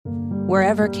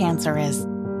Wherever cancer is,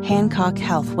 Hancock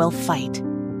Health will fight.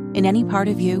 In any part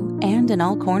of you and in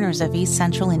all corners of East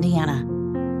Central Indiana.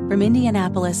 From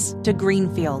Indianapolis to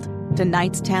Greenfield to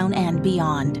Knightstown and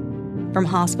beyond. From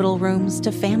hospital rooms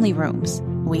to family rooms,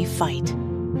 we fight.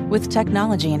 With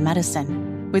technology and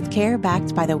medicine, with care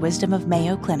backed by the wisdom of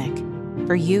Mayo Clinic.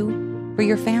 For you, for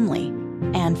your family,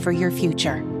 and for your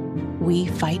future. We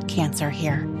fight cancer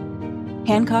here.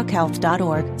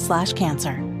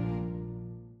 HancockHealth.org/cancer.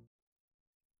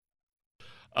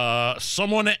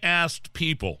 Someone asked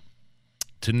people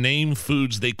to name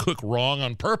foods they cook wrong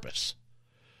on purpose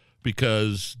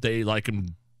because they like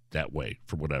them that way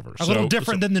for whatever. A little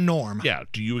different than the norm. Yeah.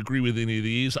 Do you agree with any of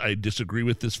these? I disagree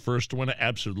with this first one.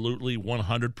 Absolutely,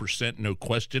 100%, no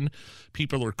question.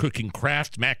 People are cooking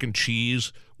Kraft mac and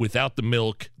cheese without the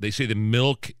milk. They say the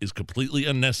milk is completely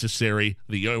unnecessary.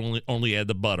 They only add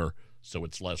the butter, so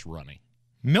it's less runny.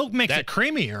 Milk makes it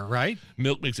creamier, right?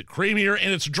 Milk makes it creamier,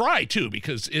 and it's dry too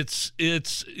because it's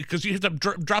because you have to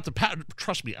drop the powder.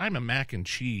 Trust me, I'm a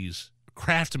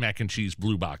Kraft mac and cheese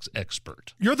blue box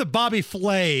expert. You're the Bobby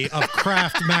Flay of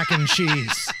Kraft mac and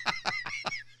cheese.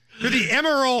 You're the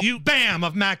Emerald Bam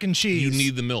of mac and cheese. You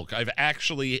need the milk. I've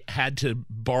actually had to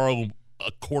borrow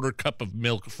a quarter cup of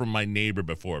milk from my neighbor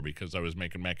before because I was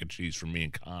making mac and cheese for me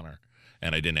and Connor,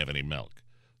 and I didn't have any milk.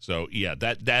 So, yeah,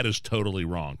 that is totally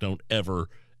wrong. Don't ever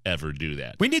do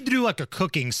that. We need to do like a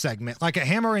cooking segment, like a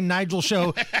Hammer and Nigel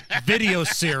Show video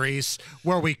series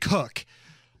where we cook.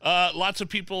 Lots of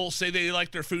people say they like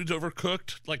their foods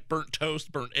overcooked, like burnt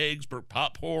toast, burnt eggs, burnt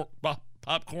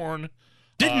popcorn.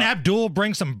 Didn't Abdul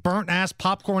bring some burnt-ass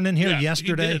popcorn in here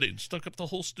yesterday? He did. It stuck up the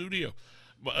whole studio.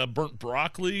 Burnt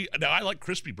broccoli. Now, I like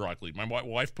crispy broccoli. My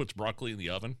wife puts broccoli in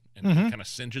the oven and kind of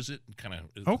singes it.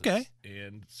 Okay.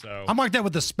 And so I'm like that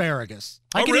with asparagus.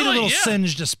 I can eat a little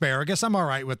singed asparagus. I'm all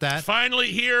right with that.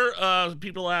 Finally, here,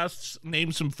 people ask,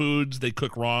 name some foods they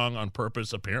cook wrong on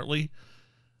purpose. Apparently,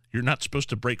 you're not supposed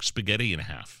to break spaghetti in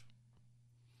half.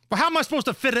 Well, how am I supposed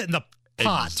to fit it in the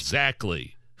pot?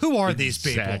 Exactly. Who are these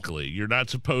people? Exactly. You're not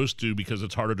supposed to because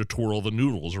it's harder to twirl the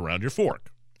noodles around your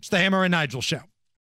fork. It's the Hammer and Nigel Show.